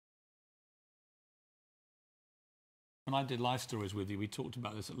When I did Life Stories with you, we talked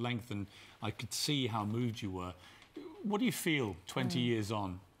about this at length, and I could see how moved you were. What do you feel 20 years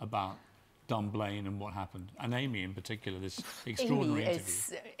on about Dunblane and what happened? And Amy in particular, this extraordinary Amy interview.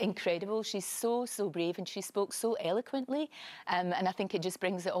 is incredible. She's so brave, and she spoke so eloquently. And I think it just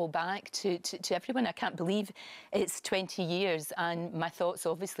brings it all back to everyone. I can't believe it's 20 years, and my thoughts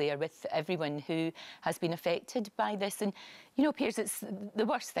obviously are with everyone who has been affected by this. And, you know, Piers, it's the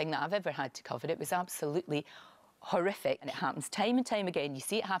worst thing that I've ever had to cover. It was absolutely horrific, and it happens time and time again. You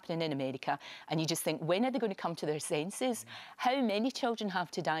see it happening in America, and you just think, when are they going to come to their senses? How many children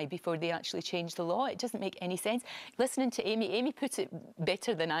have to die before they actually change the law? It doesn't make any sense. Listening to Amy put it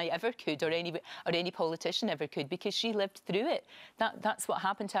better than I ever could, or any politician ever could, because she lived through it. That's what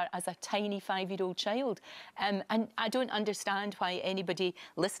happened to her as a tiny 5-year-old child. And I don't understand why anybody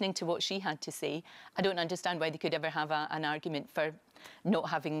listening to what she had to say, I don't understand why they could ever have an argument for not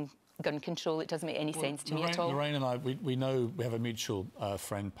having gun control. It doesn't make any sense to me at all. Lorraine and I, we know we have a mutual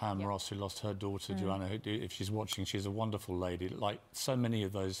friend, Pam Ross, who lost her daughter, Joanna. If she's watching, she's a wonderful lady. Like so many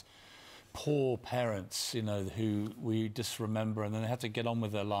of those poor parents, you know, who we just remember, and then they have to get on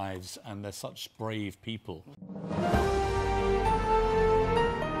with their lives, and they're such brave people.